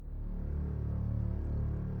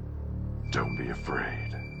Don't be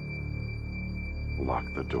afraid. Lock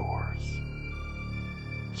the doors.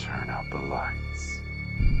 Turn out the lights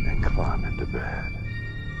and climb into bed.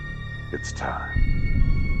 It's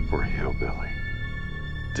time for Hillbilly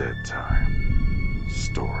Dead Time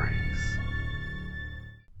Stories.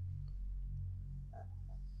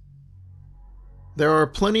 There are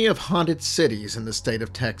plenty of haunted cities in the state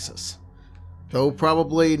of Texas, though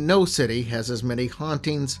probably no city has as many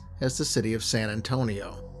hauntings as the city of San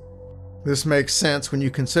Antonio. This makes sense when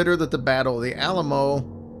you consider that the Battle of the Alamo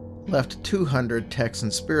left 200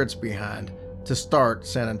 Texan spirits behind to start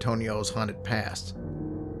San Antonio's haunted past.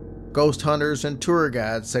 Ghost hunters and tour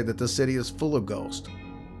guides say that the city is full of ghosts,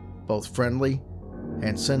 both friendly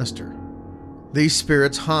and sinister. These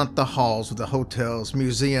spirits haunt the halls of the hotels,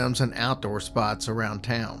 museums, and outdoor spots around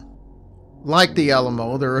town. Like the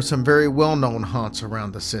Alamo, there are some very well-known haunts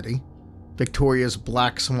around the city. Victoria's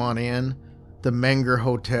Black Swan Inn, the Menger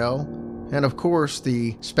Hotel, and of course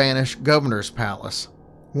the Spanish Governor's Palace.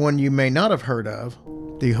 One you may not have heard of,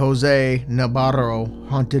 the Jose Navarro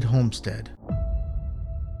Haunted Homestead.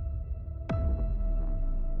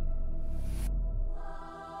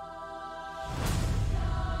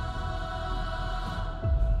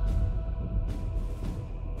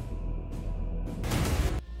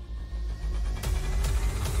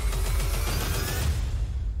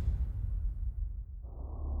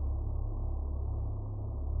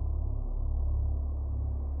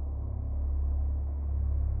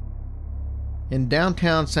 In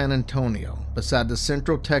downtown San Antonio, beside the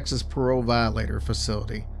Central Texas Parole Violator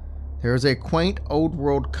Facility, there is a quaint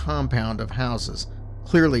old-world compound of houses,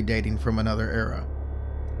 clearly dating from another era.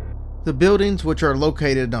 The buildings, which are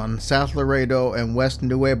located on South Laredo and West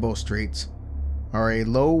Nuevo Streets, are a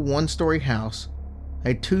low one-story house,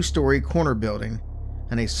 a two-story corner building,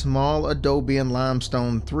 and a small adobe and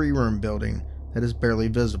limestone three-room building that is barely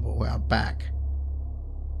visible out back.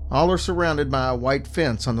 All are surrounded by a white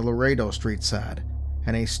fence on the Laredo Street side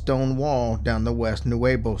and a stone wall down the West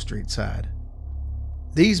Nuevo Street side.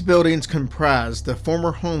 These buildings comprise the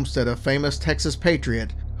former homestead of famous Texas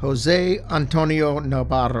patriot Jose Antonio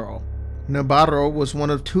Navarro. Navarro was one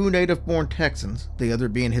of two native-born Texans, the other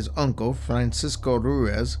being his uncle Francisco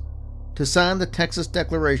Ruiz, to sign the Texas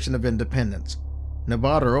Declaration of Independence.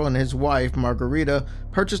 Navarro and his wife Margarita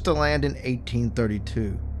purchased the land in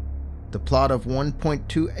 1832. The plot of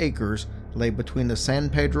 1.2 acres lay between the San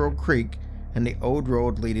Pedro Creek and the old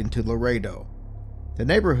road leading to Laredo. The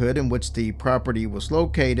neighborhood in which the property was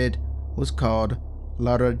located was called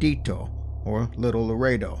Laredito, or Little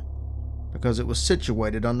Laredo, because it was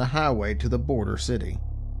situated on the highway to the border city.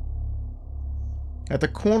 At the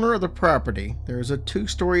corner of the property, there is a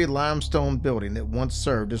two-story limestone building that once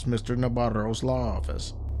served as Mr. Navarro's law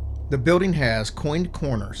office. The building has coined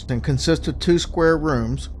corners and consists of two square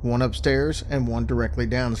rooms, one upstairs and one directly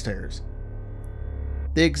downstairs.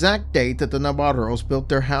 The exact date that the Navarros built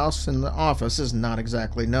their house and the office is not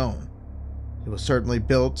exactly known. It was certainly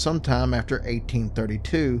built sometime after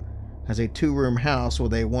 1832 as a two-room house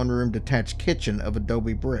with a one-room detached kitchen of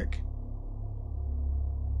adobe brick.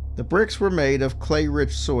 The bricks were made of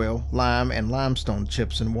clay-rich soil, lime, and limestone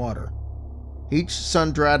chips and water. Each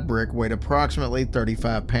sun-dried brick weighed approximately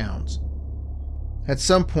 35 pounds. At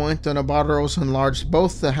some point, the Navarros enlarged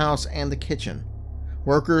both the house and the kitchen.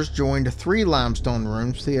 Workers joined 3 limestone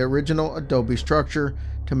rooms to the original adobe structure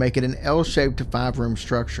to make it an L-shaped 5-room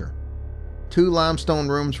structure. 2 limestone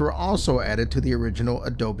rooms were also added to the original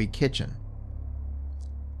adobe kitchen.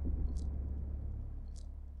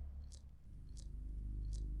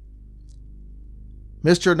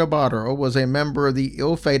 Mr. Navarro was a member of the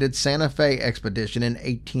ill-fated Santa Fe expedition in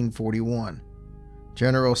 1841.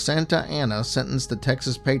 General Santa Anna sentenced the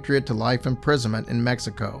Texas patriot to life imprisonment in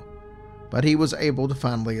Mexico, but he was able to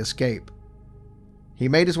finally escape. He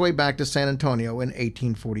made his way back to San Antonio in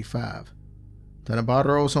 1845. The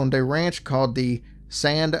Navarros owned a ranch called the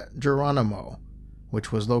San Geronimo,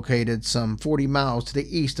 which was located some 40 miles to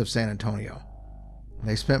the east of San Antonio.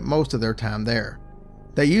 They spent most of their time there.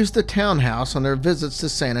 They used the townhouse on their visits to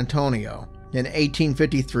San Antonio. In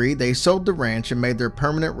 1853, they sold the ranch and made their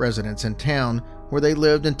permanent residence in town, where they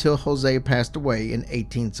lived until Jose passed away in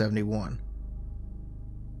 1871.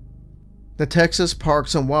 The Texas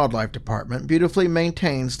Parks and Wildlife Department beautifully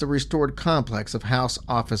maintains the restored complex of house,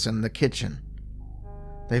 office, and the kitchen.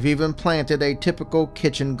 They've even planted a typical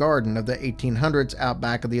kitchen garden of the 1800s out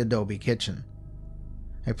back of the adobe kitchen.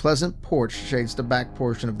 A pleasant porch shades the back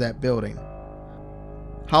portion of that building.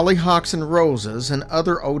 Hollyhocks and roses and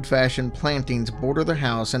other old-fashioned plantings border the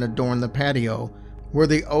house and adorn the patio, where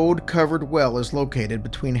the old covered well is located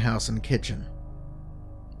between house and kitchen.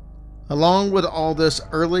 Along with all this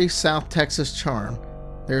early South Texas charm,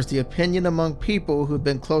 there's the opinion among people who've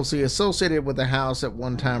been closely associated with the house at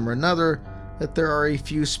one time or another that there are a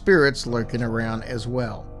few spirits lurking around as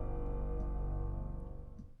well.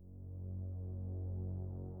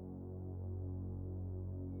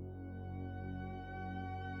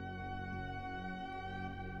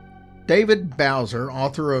 David Bowser,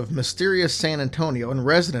 author of Mysterious San Antonio and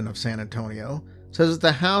resident of San Antonio, says that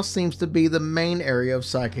the house seems to be the main area of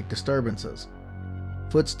psychic disturbances.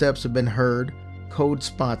 Footsteps have been heard, cold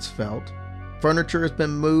spots felt, furniture has been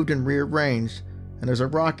moved and rearranged, and there's a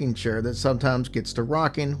rocking chair that sometimes gets to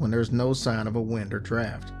rocking when there's no sign of a wind or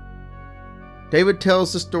draft. David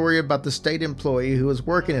tells the story about the state employee who was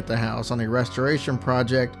working at the house on a restoration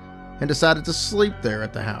project and decided to sleep there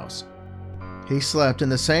at the house. He slept in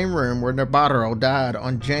the same room where Navarro died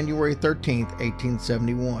on January 13,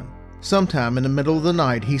 1871. Sometime in the middle of the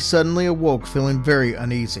night, he suddenly awoke feeling very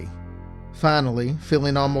uneasy. Finally,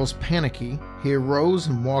 feeling almost panicky, he arose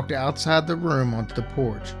and walked outside the room onto the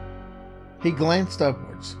porch. He glanced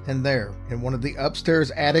upwards, and there, in one of the upstairs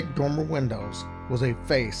attic dormer windows, was a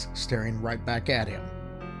face staring right back at him.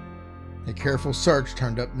 A careful search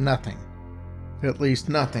turned up nothing, at least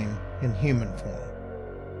nothing in human form.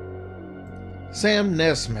 Sam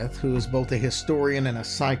Nesmith, who is both a historian and a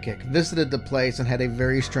psychic, visited the place and had a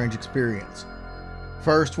very strange experience.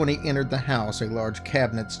 First, when he entered the house, a large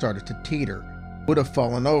cabinet started to teeter. It would have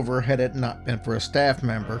fallen over had it not been for a staff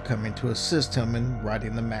member coming to assist him in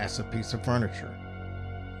righting the massive piece of furniture.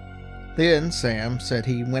 Then, Sam said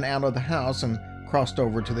he went out of the house and crossed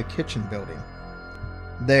over to the kitchen building.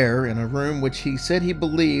 There, in a room which he said he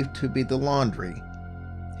believed to be the laundry,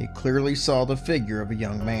 he clearly saw the figure of a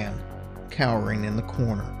young man, cowering in the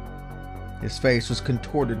corner. His face was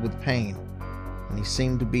contorted with pain, and he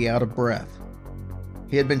seemed to be out of breath.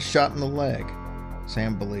 He had been shot in the leg,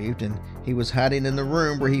 Sam believed, and he was hiding in the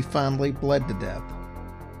room where he finally bled to death.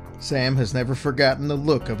 Sam has never forgotten the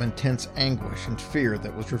look of intense anguish and fear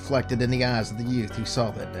that was reflected in the eyes of the youth he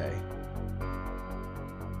saw that day.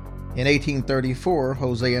 In 1834,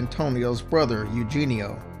 Jose Antonio's brother,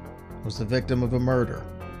 Eugenio, was the victim of a murder,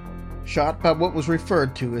 shot by what was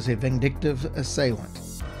referred to as a vindictive assailant.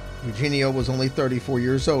 Eugenio was only 34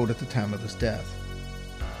 years old at the time of his death.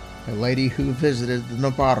 A lady who visited the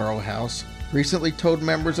Navarro house recently told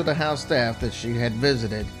members of the house staff that she had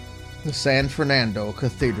visited the San Fernando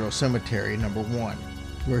Cathedral Cemetery No. 1,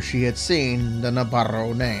 where she had seen the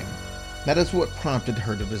Navarro name. That is what prompted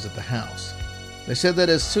her to visit the house. They said that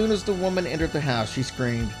as soon as the woman entered the house, she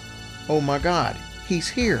screamed, "Oh my God, he's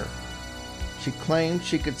here!" She claimed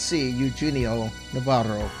she could see Eugenio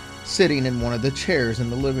Navarro sitting in one of the chairs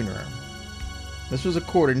in the living room. This was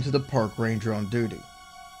according to the park ranger on duty.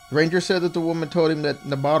 The ranger said that the woman told him that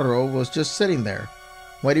Navarro was just sitting there,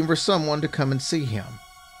 waiting for someone to come and see him.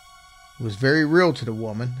 It was very real to the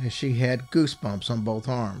woman, as she had goosebumps on both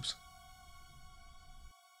arms.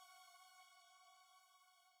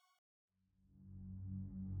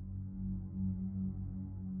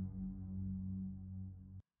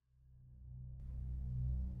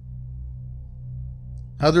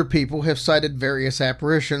 Other people have cited various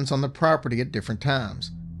apparitions on the property at different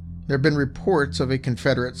times. There have been reports of a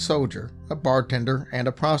Confederate soldier, a bartender, and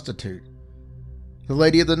a prostitute. The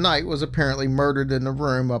lady of the night was apparently murdered in the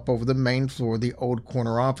room up over the main floor of the old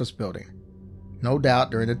corner office building, no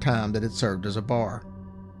doubt during the time that it served as a bar.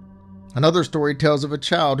 Another story tells of a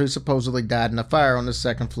child who supposedly died in a fire on the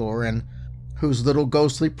second floor and whose little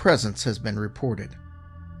ghostly presence has been reported.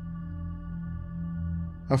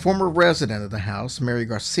 A former resident of the house, Mary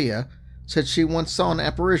Garcia, said she once saw an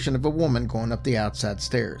apparition of a woman going up the outside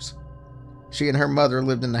stairs. She and her mother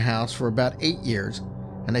lived in the house for about 8 years,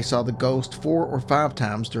 and they saw the ghost 4 or 5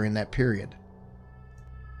 times during that period.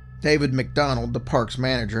 David McDonald, the park's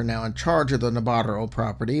manager now in charge of the Navarro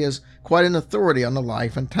property, is quite an authority on the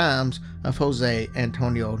life and times of Jose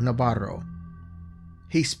Antonio Navarro.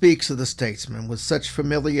 He speaks of the statesman with such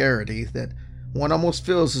familiarity that one almost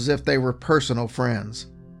feels as if they were personal friends.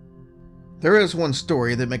 There is one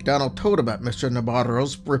story that McDonald told about Mr.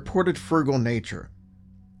 Navarro's reported frugal nature.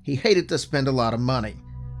 He hated to spend a lot of money,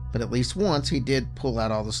 but at least once he did pull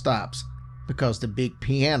out all the stops, because the big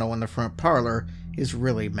piano in the front parlor is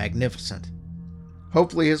really magnificent.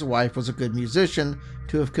 Hopefully his wife was a good musician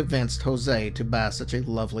to have convinced Jose to buy such a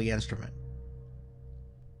lovely instrument.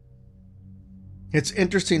 It's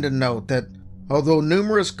interesting to note that although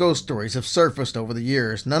numerous ghost stories have surfaced over the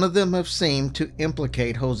years, none of them have seemed to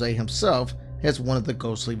implicate Jose himself as one of the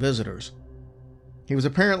ghostly visitors. He was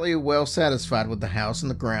apparently well satisfied with the house and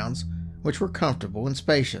the grounds, which were comfortable and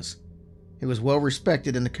spacious. He was well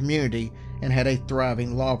respected in the community and had a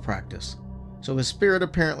thriving law practice, so his spirit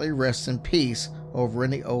apparently rests in peace over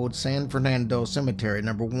in the old San Fernando Cemetery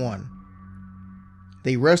No. 1.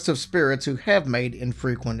 The rest of spirits who have made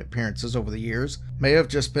infrequent appearances over the years may have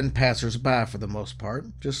just been passers-by for the most part,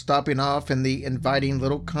 just stopping off in the inviting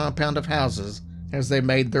little compound of houses as they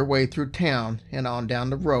made their way through town and on down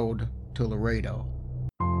the road to Laredo.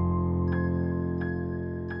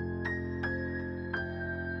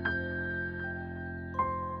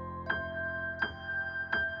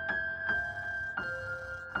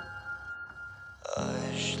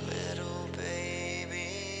 Hush, little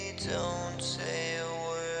baby, don't say a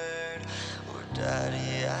word, or Daddy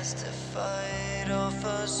has to fight off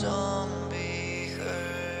a zombie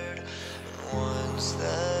herd. And once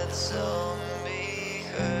that zombie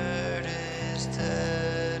herd is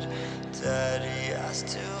dead, Daddy has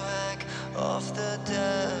to hack off the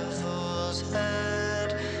devil's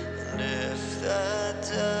head. And if that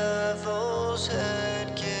devil's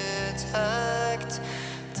head gets hacked,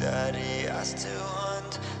 Daddy has to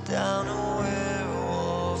hunt down a